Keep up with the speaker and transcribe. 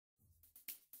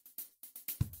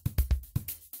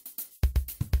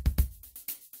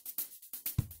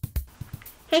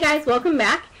Hey guys, welcome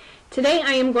back. Today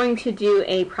I am going to do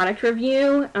a product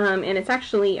review, and it's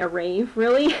actually a rave,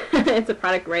 really. It's a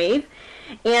product rave,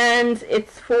 and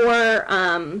it's for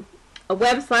a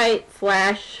website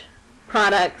slash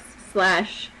products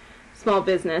slash small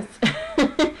business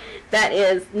that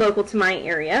is local to my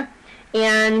area.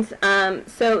 And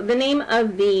so the name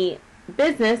of the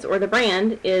business or the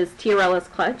brand is Tiarellas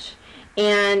Clutch,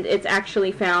 and it's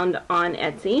actually found on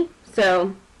Etsy.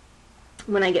 So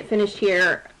when I get finished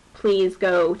here, please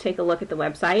go take a look at the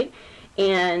website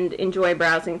and enjoy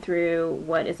browsing through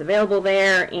what is available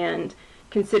there, and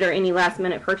consider any last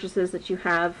minute purchases that you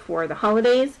have for the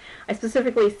holidays. I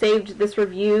specifically saved this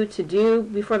review to do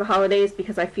before the holidays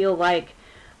because I feel like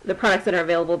the products that are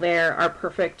available there are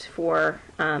perfect for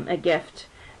a gift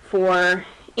for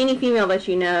any female that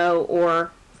you know,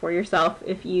 or for yourself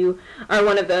if you are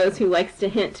one of those who likes to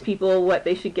hint to people what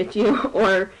they should get you,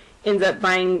 or ends up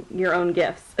buying your own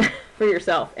gifts for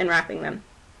yourself and wrapping them.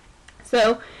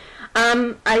 So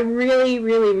I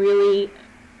really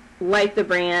like the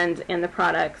brand and the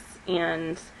products,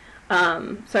 and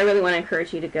so I really want to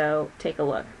encourage you to go take a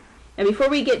look. And before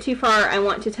we get too far, I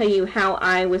want to tell you how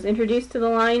I was introduced to the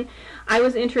line. I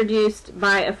was introduced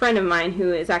by a friend of mine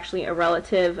who is actually a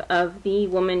relative of the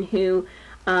woman who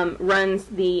runs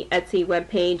the Etsy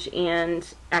webpage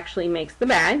and actually makes the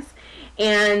bags.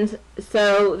 And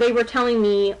so they were telling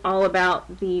me all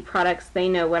about the products. They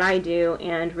know what I do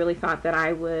and really thought that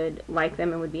I would like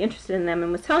them and would be interested in them,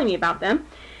 and was telling me about them.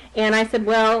 And I said,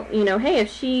 well, you know, hey,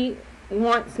 if she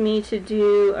wants me to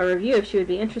do a review, if she would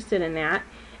be interested in that,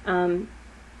 you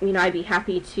know, I'd be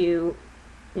happy to,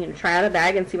 you know, try out a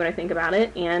bag and see what I think about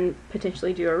it and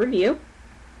potentially do a review.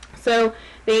 So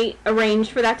they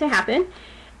arranged for that to happen.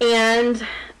 And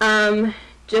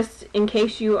just in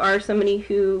case you are somebody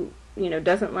who, you know,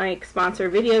 doesn't like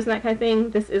sponsored videos and that kind of thing,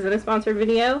 this isn't a sponsored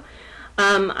video.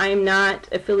 I'm not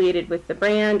affiliated with the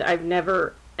brand. I've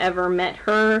never ever met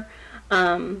her.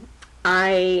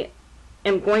 I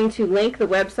am going to link the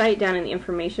website down in the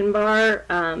information bar.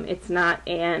 It's not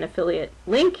an affiliate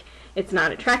link. It's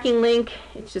not a tracking link.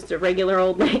 It's just a regular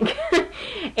old link.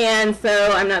 And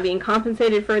so I'm not being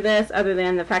compensated for this, other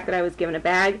than the fact that I was given a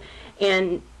bag.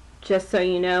 And just so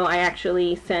you know, I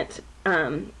actually sent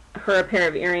her a pair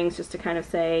of earrings just to kind of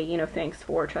say, you know, thanks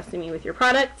for trusting me with your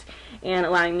product and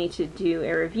allowing me to do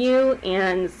a review.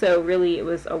 And so really it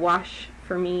was a wash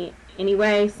for me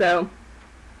anyway. So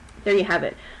there you have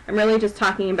it. I'm really just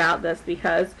talking about this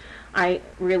because I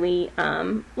really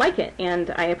like it,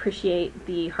 and I appreciate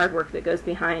the hard work that goes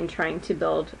behind trying to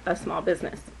build a small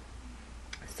business.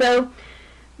 So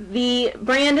the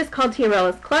brand is called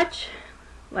Tiarellas Clutch.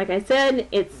 Like I said,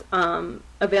 it's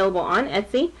available on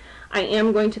Etsy. I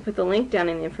am going to put the link down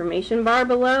in the information bar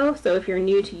below, so if you're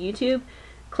new to YouTube,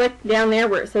 click down there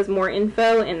where it says more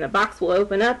info, and the box will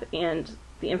open up and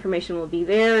the information will be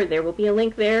there. There will be a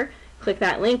link there. Click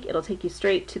that link, it'll take you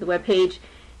straight to the web page.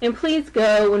 And please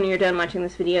go, when you're done watching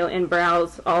this video, and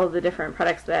browse all of the different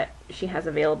products that she has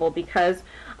available, because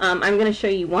I'm going to show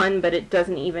you one, but it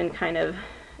doesn't even kind of,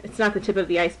 it's not the tip of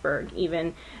the iceberg,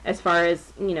 even as far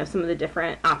as, you know, some of the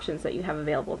different options that you have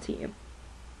available to you.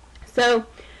 So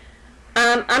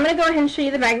I'm going to go ahead and show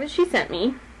you the bag that she sent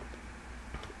me.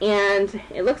 And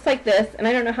it looks like this, and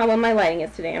I don't know how well my lighting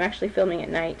is today. I'm actually filming at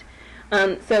night.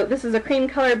 So this is a cream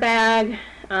color bag,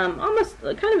 almost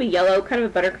kind of a yellow, kind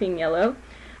of a buttercream yellow.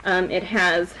 It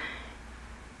has,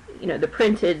 you know, the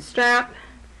printed strap,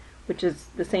 which is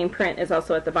the same print as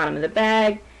also at the bottom of the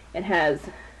bag. It has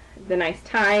the nice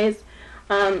ties.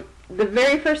 The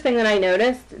very first thing that I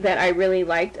noticed that I really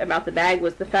liked about the bag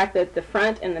was the fact that the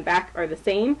front and the back are the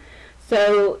same.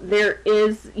 So there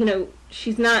is, you know,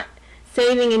 she's not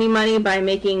saving any money by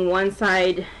making one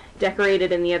side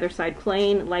decorated and the other side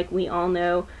plain, like we all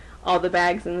know all the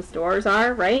bags in the stores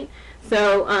are, right?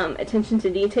 So attention to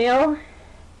detail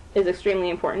is extremely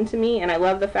important to me, and I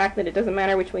love the fact that it doesn't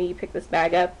matter which way you pick this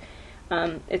bag up,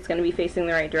 it's going to be facing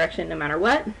the right direction no matter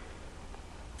what.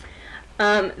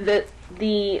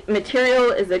 The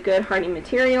material is a good hardy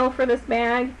material for this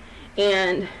bag,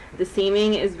 and the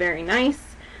seaming is very nice.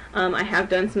 I have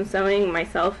done some sewing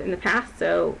myself in the past,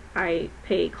 so I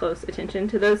pay close attention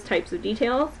to those types of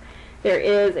details. There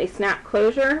is a snap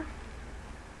closure.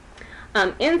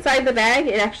 Inside the bag,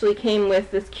 it actually came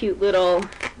with this cute little,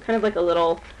 kind of like a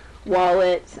little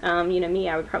wallet. You know me,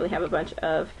 I would probably have a bunch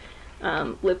of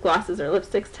lip glosses or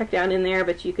lipsticks tucked down in there,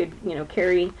 but you could, you know,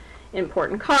 carry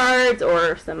important cards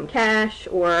or some cash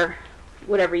or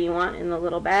whatever you want in the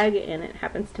little bag, and it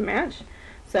happens to match.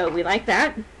 So we like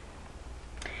that.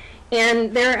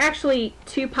 And there are actually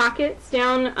two pockets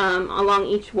down along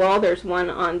each wall. There's one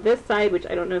on this side, which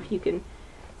I don't know if you can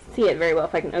see it very well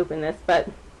if I can open this, but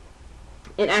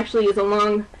it actually is a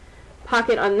long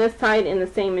pocket on this side in the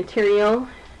same material,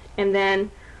 and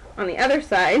then on the other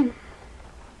side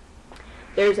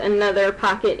there's another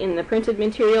pocket in the printed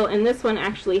material, and this one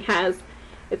actually has,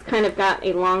 it's kind of got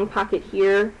a long pocket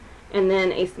here and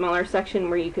then a smaller section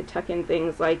where you could tuck in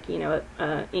things like, you know,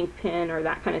 a ink pen or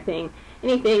that kind of thing.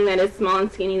 Anything that is small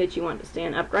and skinny that you want to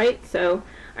stand upright. So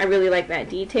I really like that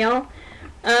detail.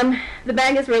 The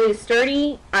bag is really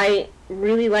sturdy. I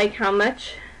really like how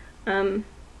much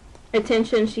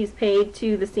attention she's paid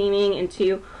to the seaming and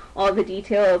to all the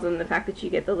details, and the fact that you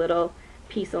get the little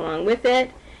piece along with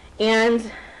it. And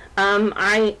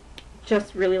I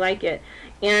just really like it.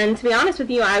 And to be honest with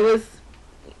you, I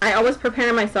always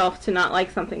prepare myself to not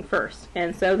like something first,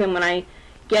 and so then when I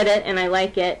get it and I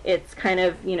like it, it's kind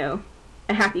of, you know,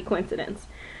 a happy coincidence.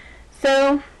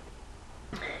 So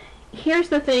here's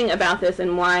the thing about this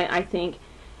and why I think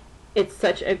it's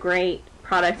such a great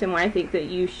product, and why I think that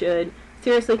you should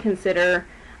seriously consider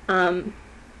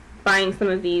buying some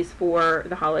of these for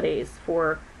the holidays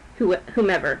for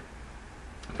whomever.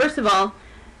 First of all,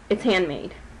 it's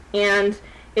handmade, and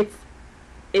it's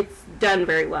done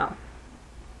very well.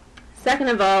 Second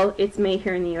of all, it's made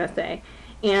here in the USA,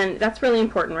 and that's really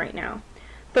important right now.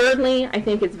 Thirdly, I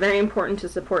think it's very important to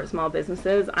support small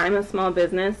businesses. I'm a small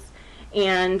business,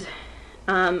 and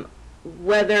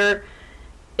whether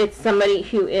it's somebody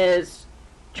who is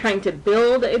trying to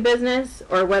build a business,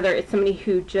 or whether it's somebody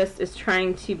who just is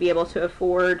trying to be able to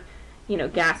afford, you know,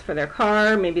 gas for their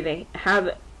car, maybe they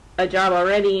have a job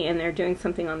already and they're doing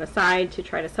something on the side to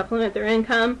try to supplement their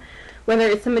income, whether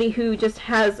it's somebody who just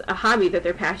has a hobby that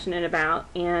they're passionate about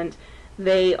and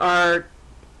they are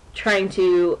trying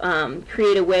to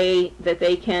create a way that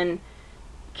they can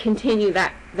continue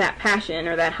that passion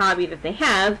or that hobby that they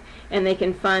have, and they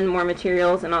can fund more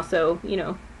materials and also, you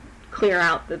know, clear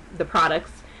out the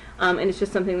products, and it's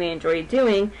just something they enjoy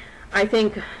doing. I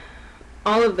think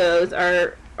all of those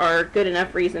are good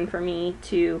enough reason for me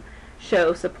to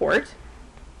show support.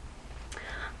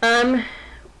 I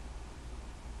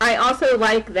also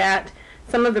like that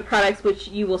some of the products, which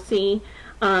you will see,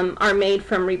 are made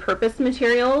from repurposed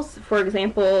materials. For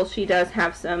example, she does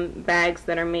have some bags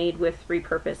that are made with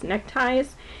repurposed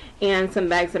neckties, and some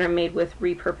bags that are made with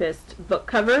repurposed book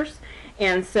covers.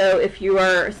 And so if you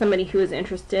are somebody who is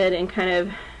interested in kind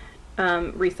of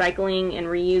recycling and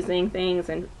reusing things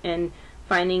and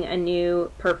finding a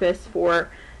new purpose for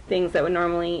things that would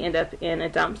normally end up in a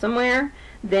dump somewhere,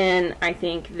 then I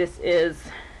think this is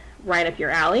right up your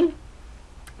alley.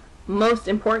 Most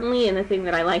importantly, and the thing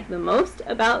that I like the most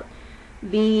about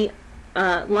the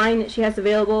line that she has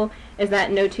available, is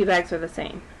that no two bags are the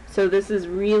same. So this is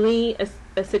really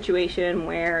a situation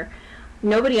where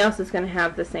nobody else is going to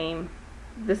have the same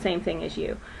thing as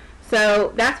you.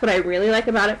 So that's what I really like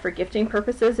about it for gifting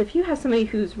purposes. If you have somebody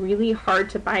who's really hard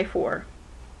to buy for,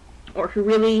 or who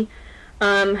really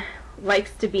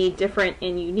likes to be different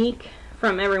and unique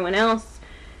from everyone else,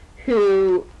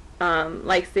 who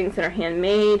likes things that are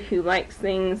handmade, who likes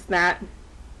things that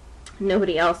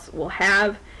nobody else will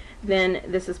have, then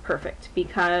this is perfect,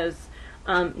 because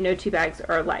no two bags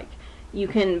are alike. You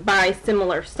can buy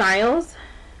similar styles.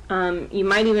 You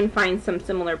might even find some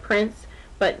similar prints,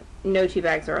 but no two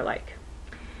bags are alike.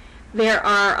 There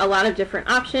are a lot of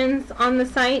different options on the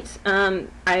site.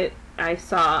 I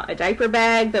saw a diaper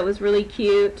bag that was really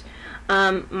cute.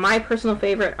 My personal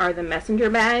favorite are the messenger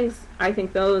bags. I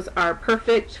think those are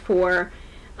perfect for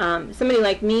somebody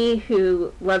like me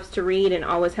who loves to read and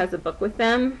always has a book with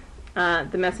them.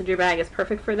 The messenger bag is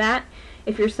perfect for that.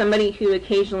 If you're somebody who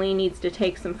occasionally needs to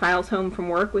take some files home from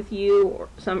work with you, or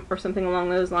something along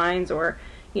those lines, or,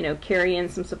 you know, carry in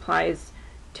some supplies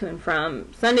to and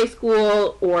from Sunday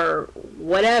school or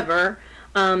whatever,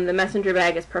 the messenger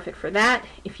bag is perfect for that.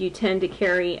 If you tend to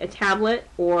carry a tablet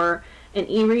or an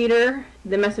e-reader,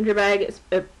 the messenger bag is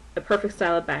a perfect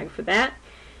style of bag for that.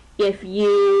 If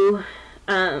you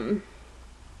have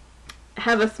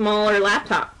a smaller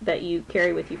laptop that you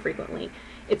carry with you frequently,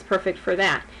 it's perfect for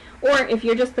that. Or if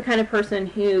you're just the kind of person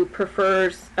who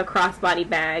prefers a crossbody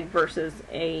bag versus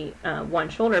a one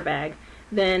shoulder bag,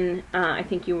 then I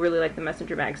think you really like the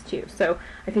messenger bags too. So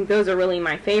I think those are really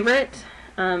my favorite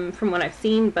from what I've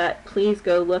seen, but please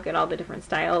go look at all the different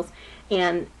styles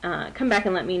and come back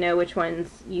and let me know which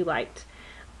ones you liked,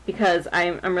 because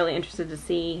I'm really interested to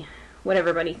see what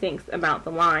everybody thinks about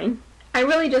the line. I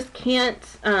really just can't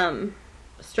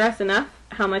stress enough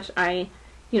how much I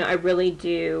really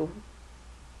do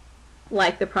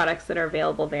like the products that are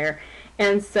available there.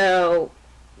 And so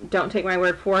don't take my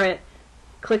word for it.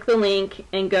 Click the link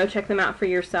and go check them out for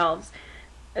yourselves.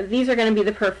 these are going to be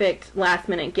the perfect last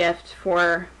minute gift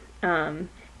for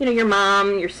you know, your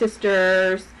mom, your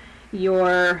sisters,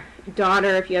 your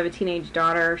daughter. If you have a teenage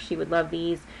daughter, she would love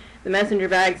these. The messenger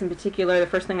bags in particular, the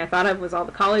first thing I thought of was all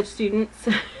the college students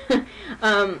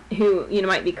who, you know,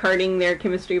 might be carting their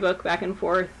chemistry book back and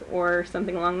forth or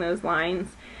something along those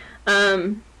lines.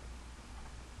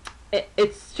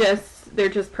 It's just, they're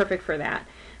just perfect for that.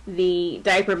 The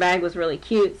diaper bag was really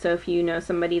cute, so if you know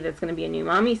somebody that's going to be a new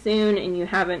mommy soon and you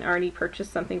haven't already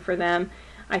purchased something for them,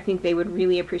 I think they would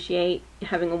really appreciate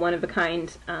having a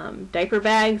one-of-a-kind diaper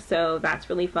bag, so that's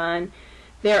really fun.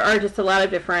 There are just a lot of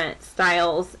different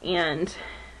styles and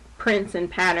prints and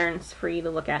patterns for you to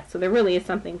look at, so there really is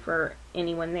something for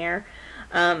anyone there.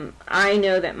 I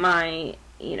know that my,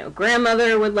 you know,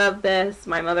 grandmother would love this,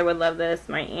 my mother would love this,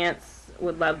 my aunts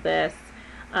would love this.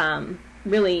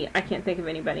 Really, I can't think of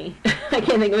anybody. I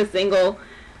can't think of a single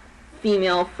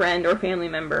female friend or family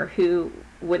member who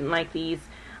wouldn't like these,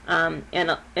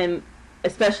 and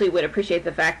especially would appreciate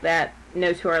the fact that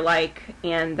no two are alike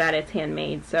and that it's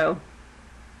handmade. So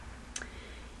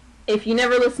if you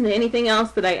never listen to anything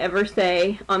else that I ever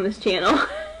say on this channel,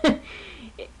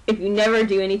 if you never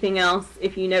do anything else,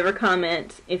 if you never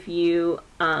comment, if you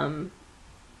don't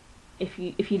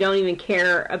even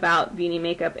care about beauty and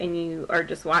makeup and you are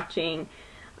just watching,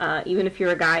 even if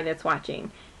you're a guy that's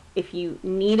watching, if you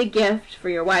need a gift for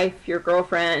your wife, your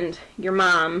girlfriend, your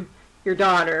mom, your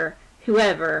daughter,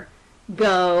 whoever,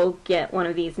 go get one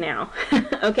of these now.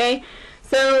 Okay?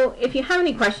 So if you have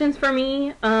any questions for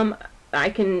me, I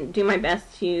can do my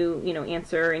best to, you know,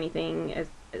 answer anything, as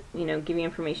you know, give you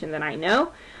information that I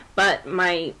know. But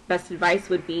my best advice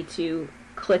would be to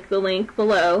click the link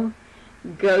below,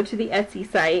 go to the Etsy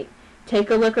site, take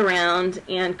a look around,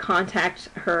 and contact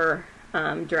her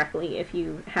directly if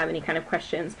you have any kind of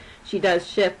questions. She does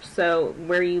ship, so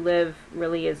where you live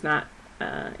really is not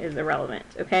is irrelevant.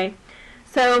 Okay,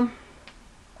 so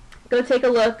go take a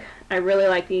look. I really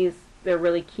like these. They're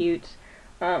really cute.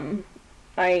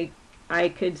 I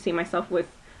could see myself with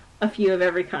a few of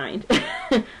every kind.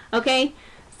 Okay,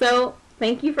 so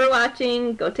thank you for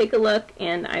watching. Go take a look,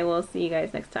 and I will see you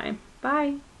guys next time.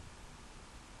 Bye.